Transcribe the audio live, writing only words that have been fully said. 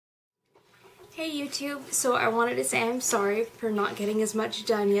Hey YouTube, so I wanted to say I'm sorry for not getting as much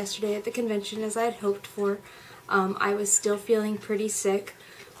done yesterday at the convention as I had hoped for. I was still feeling pretty sick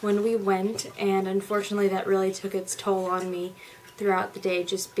when we went, and unfortunately that really took its toll on me throughout the day,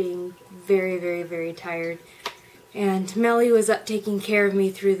 just being very tired. And Melly was up taking care of me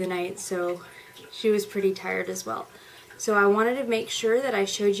through the night, so she was pretty tired as well. So I wanted to make sure that I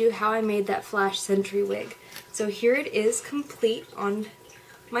showed you how I made that Flash Sentry wig. So here it is complete on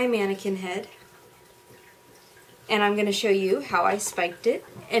my mannequin head. And I'm going to show you how I spiked it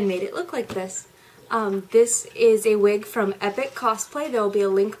and made it look like this. This is a wig from Epic Cosplay. There will be a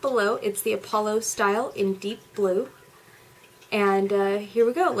link below. It's the Apollo style in deep blue. And here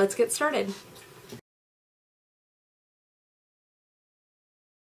we go. Let's get started.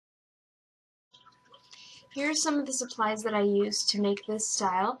 Here are some of the supplies that I used to make this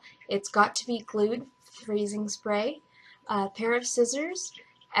style. It's got to be glued, freezing spray, a pair of scissors,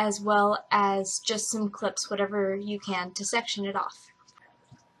 as well as just some clips, whatever you can, to section it off.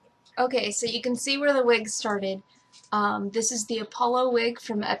 Okay, so you can see where the wig started. This is the Apollo wig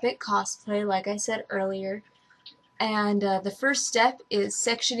from Epic Cosplay, like I said earlier. And the first step is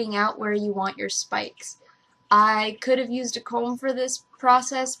sectioning out where you want your spikes. I could have used a comb for this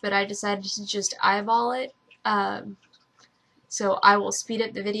process, but I decided to just eyeball it. So I will speed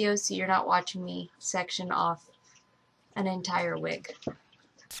up the video so you're not watching me section off an entire wig.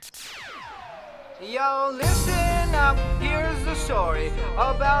 Yo, listen up, here's the story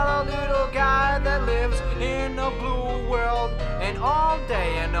about a little guy that lives in a blue world. And all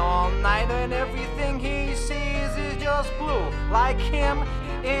day and all night and everything he sees is just blue. Like him,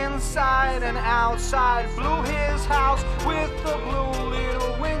 inside and outside. Blue his house with a blue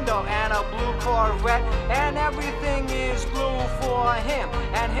little window and a blue Corvette. And everything is blue for him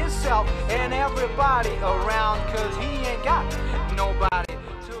and himself and everybody around, 'cause he ain't got nobody.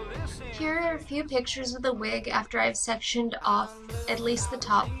 Here are a few pictures of the wig after I've sectioned off at least the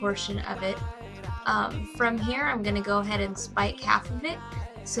top portion of it. From here I'm going to go ahead and spike half of it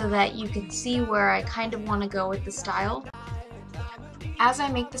so that you can see where I kind of want to go with the style. As I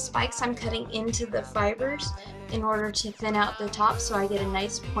make the spikes, I'm cutting into the fibers in order to thin out the top so I get a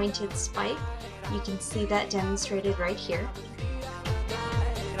nice pointed spike. You can see that demonstrated right here.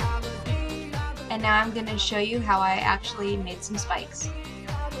 And now I'm going to show you how I actually made some spikes.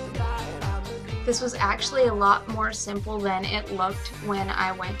 This was actually a lot more simple than it looked when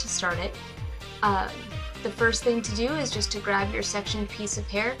I went to start it. The first thing to do is just to grab your sectioned piece of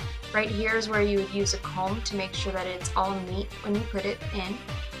hair. Right here is where you would use a comb to make sure that it's all neat when you put it in.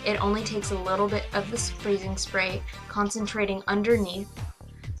 It only takes a little bit of the freezing spray, concentrating underneath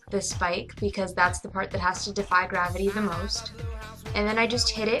the spike because that's the part that has to defy gravity the most. And then I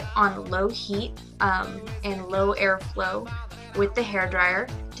just hit it on low heat and low airflow with the hairdryer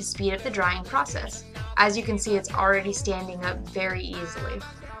to speed up the drying process. As you can see, it's already standing up very easily.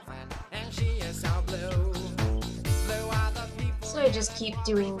 So I just keep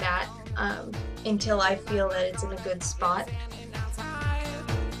doing that until I feel that it's in a good spot.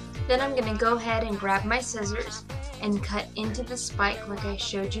 Then I'm going to go ahead and grab my scissors and cut into the spike like I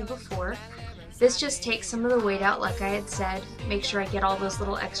showed you before. This just takes some of the weight out, like I had said. Make sure I get all those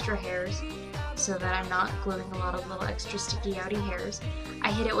little extra hairs so that I'm not gluing a lot of little extra sticky outy hairs.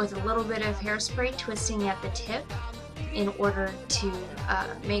 I hit it with a little bit of hairspray, twisting at the tip in order to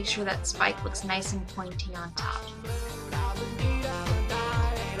make sure that spike looks nice and pointy on top.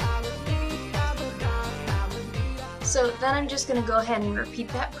 So then I'm just going to go ahead and repeat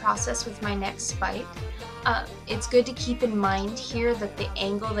that process with my next spike. It's good to keep in mind here that the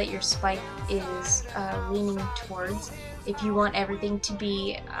angle that your spike is leaning towards, if you want everything to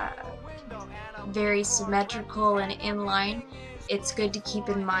be very symmetrical and in line, it's good to keep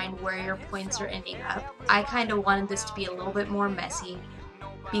in mind where your points are ending up. I kind of wanted this to be a little bit more messy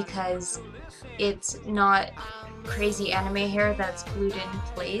because it's not crazy anime hair that's glued in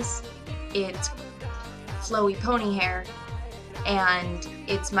place. It's flowy pony hair, and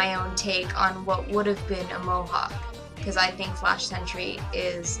it's my own take on what would have been a mohawk, because I think Flash Sentry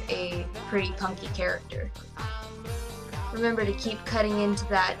is a pretty punky character. Remember to keep cutting into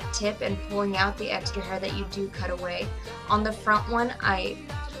that tip and pulling out the extra hair that you do cut away. On the front one, I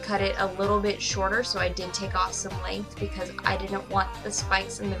cut it a little bit shorter, so I did take off some length because I didn't want the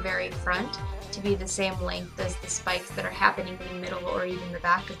spikes in the very front to be the same length as the spikes that are happening in the middle or even the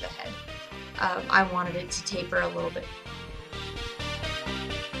back of the head. I wanted it to taper a little bit.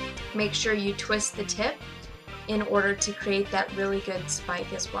 Make sure you twist the tip in order to create that really good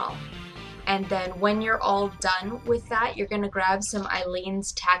spike as well. And then when you're all done with that, you're going to grab some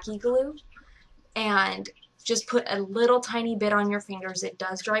Aileen's Tacky glue and Just put a little tiny bit on your fingers. It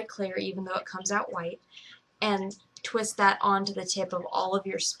does dry clear even though it comes out white. And twist that onto the tip of all of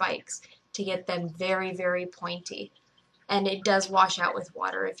your spikes to get them very, very pointy. And it does wash out with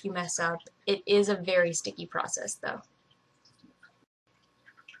water if you mess up. It is a very sticky process though.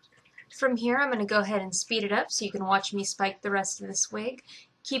 From here I'm going to go ahead and speed it up so you can watch me spike the rest of this wig.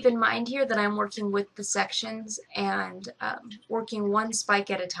 Keep in mind here that I'm working with the sections and working one spike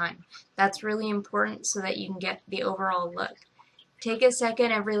at a time. That's really important so that you can get the overall look. Take a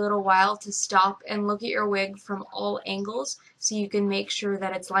second every little while to stop and look at your wig from all angles so you can make sure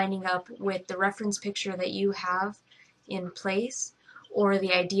that it's lining up with the reference picture that you have in place or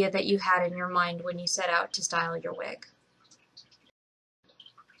the idea that you had in your mind when you set out to style your wig.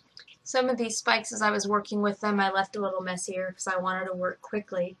 Some of these spikes, as I was working with them, I left a little messier because I wanted to work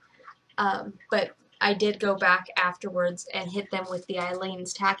quickly, but I did go back afterwards and hit them with the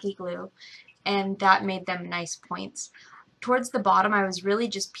Aileen's Tacky glue, and that made them nice points. Towards the bottom, I was really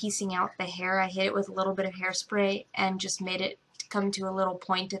just piecing out the hair. I hit it with a little bit of hairspray and just made it come to a little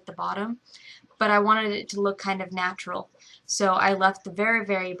point at the bottom, but I wanted it to look kind of natural, so I left the very,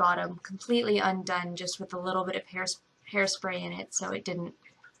 very bottom completely undone just with a little bit of hairspray in it so it didn't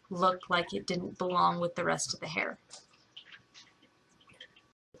look like it didn't belong with the rest of the hair.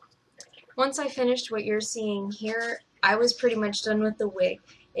 Once I finished what you're seeing here, I was pretty much done with the wig.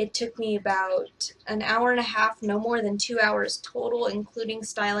 It took me about an hour and a half, no more than 2 hours total, including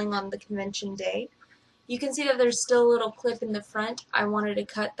styling on the convention day. You can see that there's still a little clip in the front. I wanted to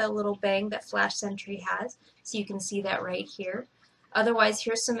cut that little bang that Flash Sentry has, so you can see that right here. Otherwise,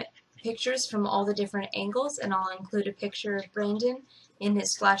 here's some pictures from all the different angles, and I'll include a picture of Brandon in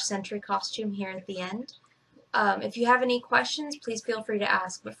his Flash Sentry costume here at the end. If you have any questions, please feel free to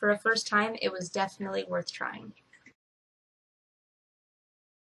ask, but for a first time, it was definitely worth trying.